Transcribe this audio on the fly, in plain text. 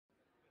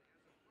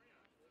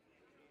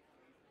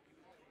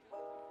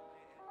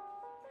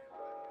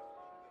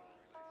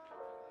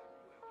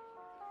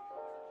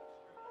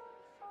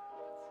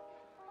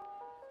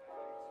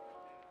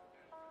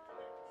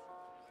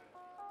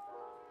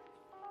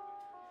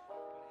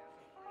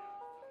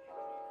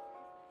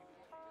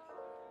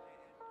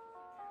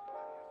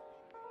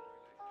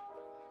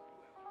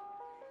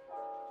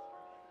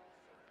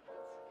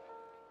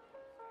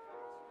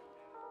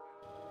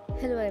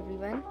Hello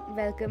everyone,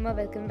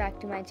 welcome back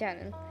to my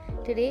channel.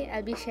 Today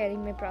I'll be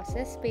sharing my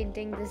process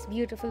painting this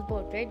beautiful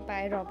portrait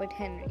by Robert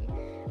Henri.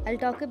 I'll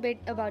talk a bit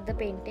about the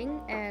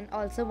painting and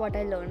also what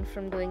I learned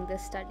from doing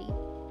this study.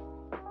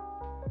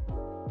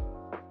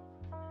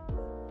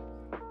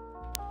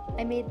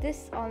 I made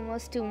this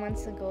almost 2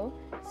 months ago,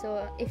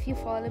 so if you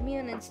follow me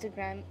on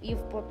Instagram,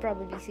 you've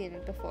probably seen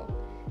it before.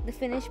 The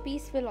finished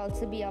piece will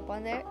also be up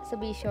on there, so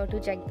be sure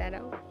to check that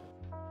out.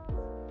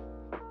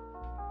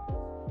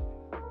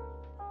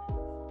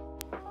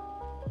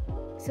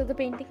 So the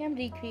painting I'm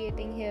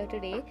recreating here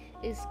today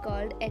is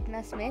called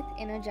Edna Smith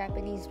in a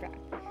Japanese wrap.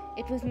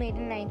 It was made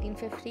in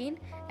 1915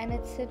 and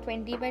it's a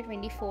 20 by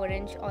 24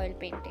 inch oil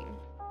painting.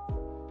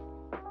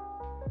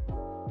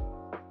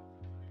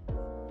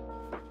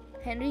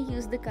 Henry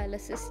used the color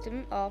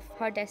system of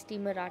Hardesty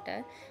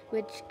Murata,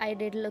 which I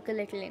did look a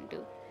little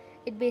into.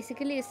 It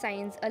basically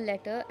assigns a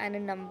letter and a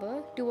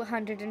number to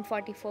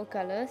 144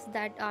 colors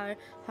that are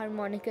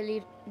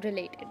harmonically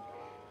related.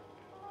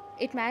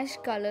 It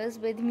matched colors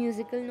with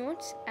musical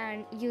notes,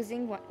 and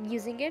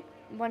using it,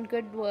 one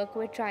could work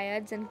with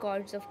triads and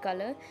chords of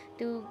color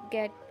to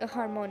get a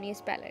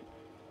harmonious palette.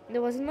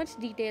 There wasn't much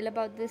detail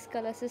about this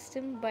color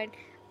system, but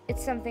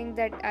it's something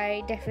that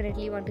I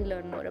definitely want to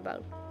learn more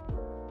about.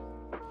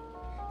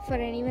 For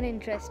anyone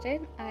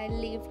interested, I'll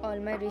leave all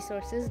my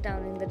resources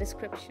down in the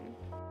description.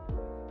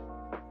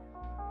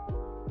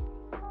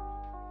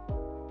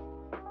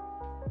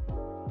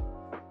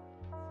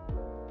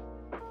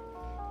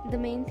 The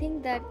main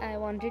thing that I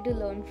wanted to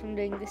learn from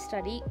doing this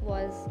study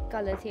was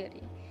color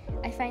theory.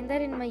 I find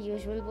that in my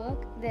usual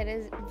work, there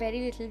is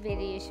very little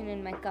variation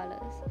in my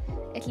colors,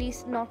 at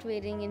least not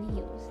varying in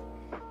hues.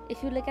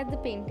 If you look at the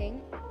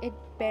painting, it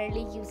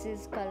barely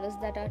uses colors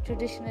that are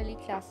traditionally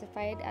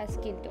classified as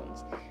skin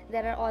tones.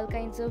 There are all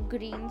kinds of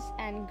greens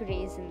and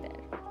greys in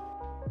there.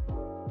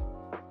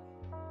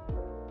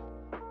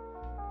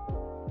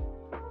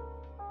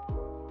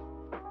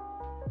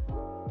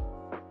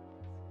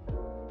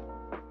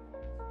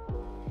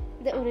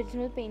 The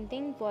original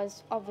painting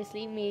was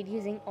obviously made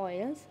using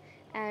oils,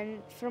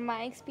 and from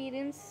my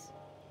experience,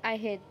 I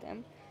hate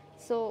them.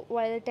 So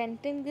while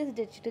attempting this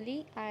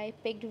digitally, I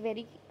picked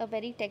a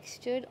very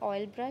textured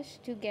oil brush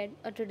to get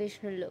a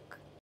traditional look.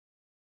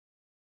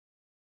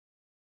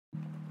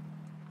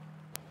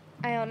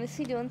 I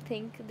honestly don't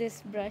think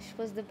this brush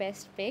was the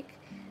best pick,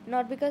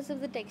 not because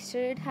of the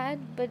texture it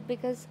had, but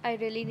because I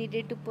really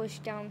needed to push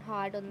down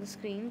hard on the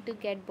screen to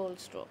get bold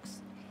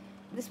strokes.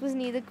 This was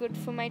neither good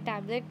for my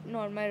tablet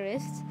nor my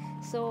wrists,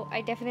 so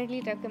I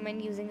definitely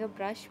recommend using a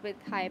brush with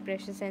high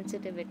pressure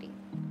sensitivity.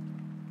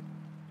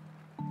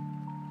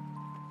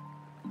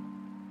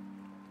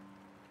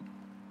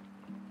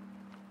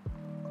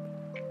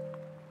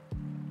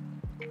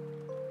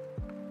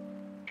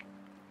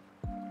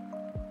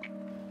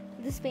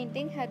 This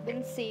painting had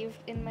been saved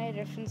in my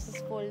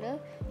references folder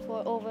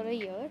for over a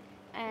year,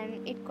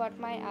 and it caught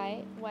my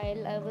eye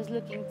while I was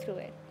looking through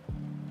it.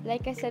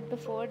 Like I said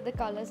before, the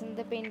colors in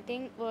the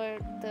painting were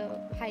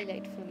the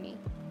highlight for me.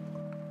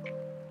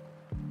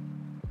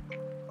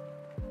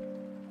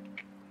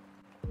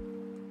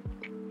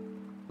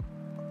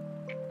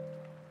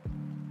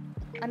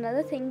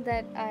 Another thing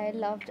that I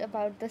loved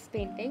about this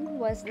painting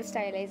was the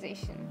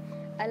stylization.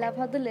 I love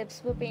how the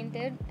lips were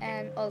painted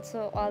and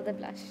also all the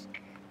blush.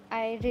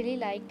 I really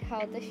liked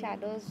how the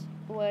shadows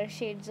were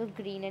shades of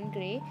green and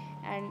grey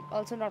and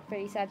also not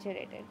very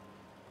saturated.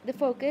 The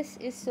focus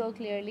is so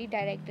clearly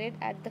directed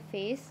at the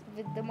face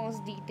with the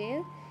most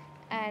detail,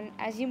 and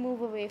as you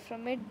move away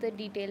from it, the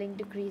detailing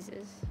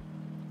decreases.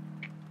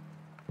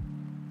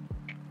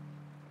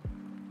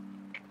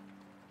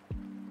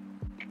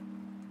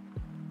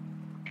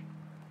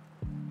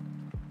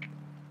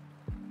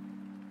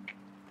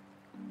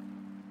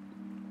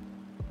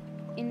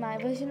 In my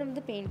version of the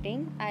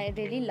painting, I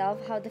really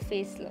love how the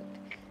face looked.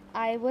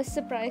 I was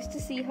surprised to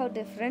see how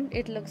different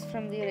it looks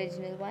from the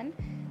original one,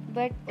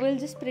 but we'll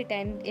just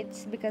pretend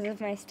it's because of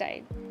my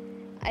style.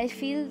 I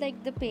feel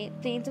like the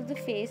planes of the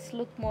face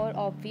look more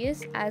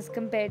obvious as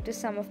compared to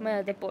some of my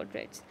other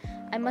portraits.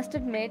 I must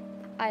admit,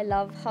 I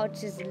love how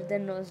chiseled the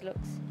nose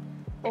looks.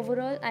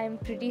 Overall, I am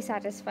pretty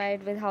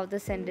satisfied with how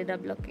this ended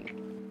up looking.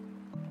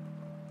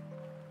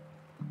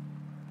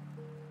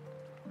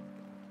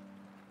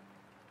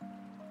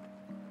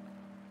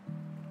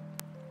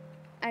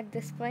 At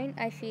this point,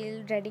 I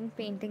feel dreading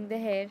painting the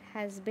hair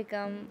has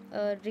become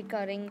a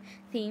recurring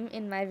theme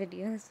in my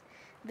videos.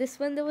 This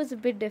one though was a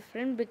bit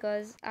different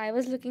because I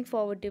was looking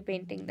forward to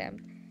painting them.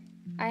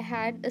 I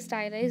had a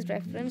stylized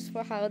reference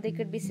for how they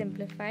could be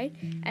simplified,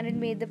 and it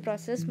made the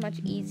process much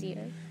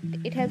easier.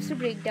 It helps to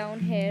break down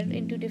hair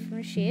into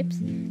different shapes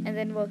and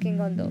then working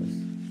on those.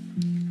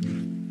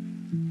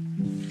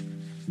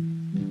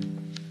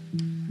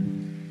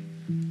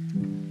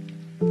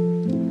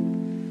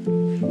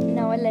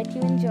 Now I'll let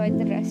you enjoy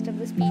the rest of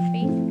the speed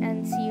paint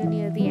and see you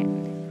near the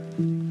end.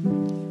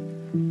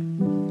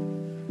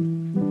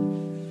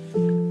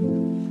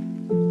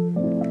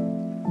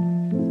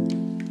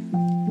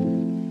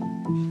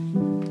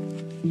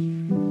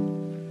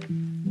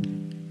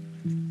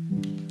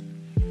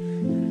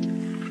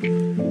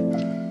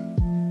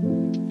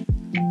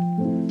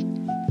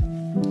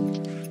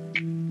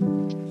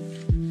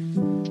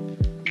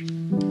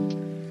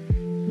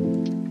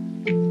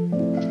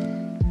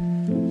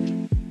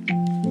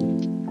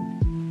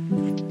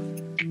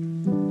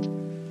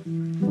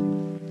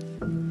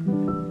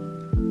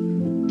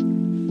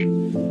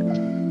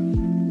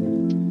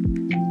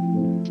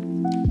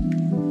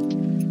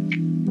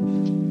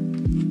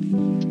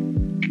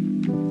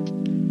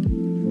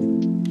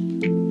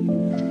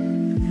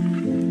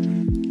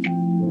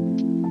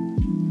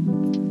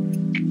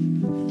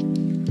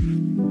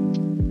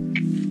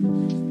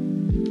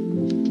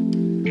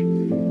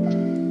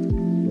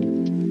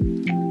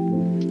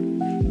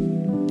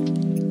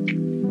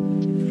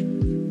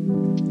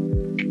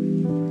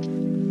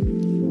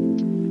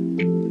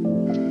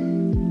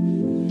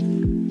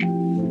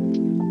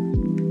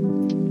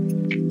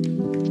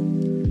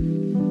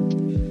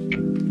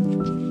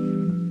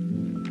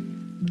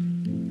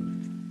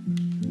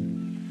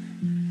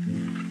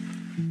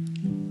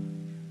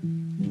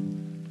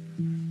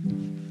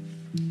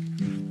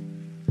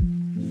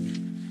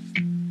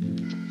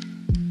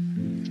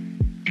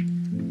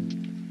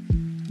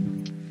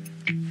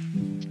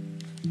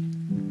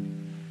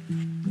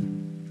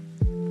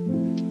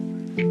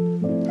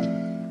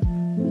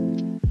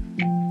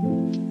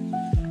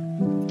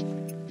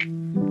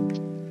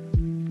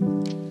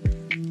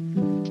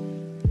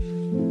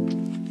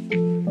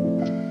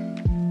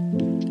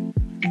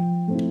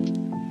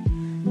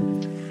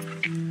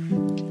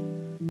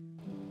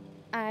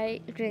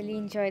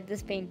 enjoyed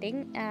this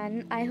painting,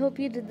 and I hope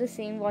you did the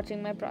same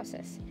watching my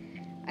process.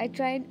 I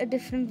tried a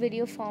different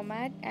video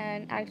format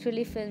and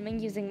actually filming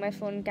using my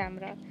phone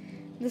camera.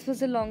 This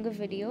was a longer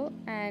video,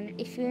 and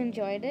if you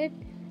enjoyed it,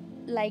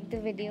 like the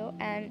video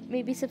and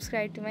maybe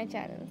subscribe to my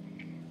channel.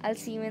 I'll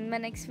see you in my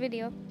next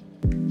video.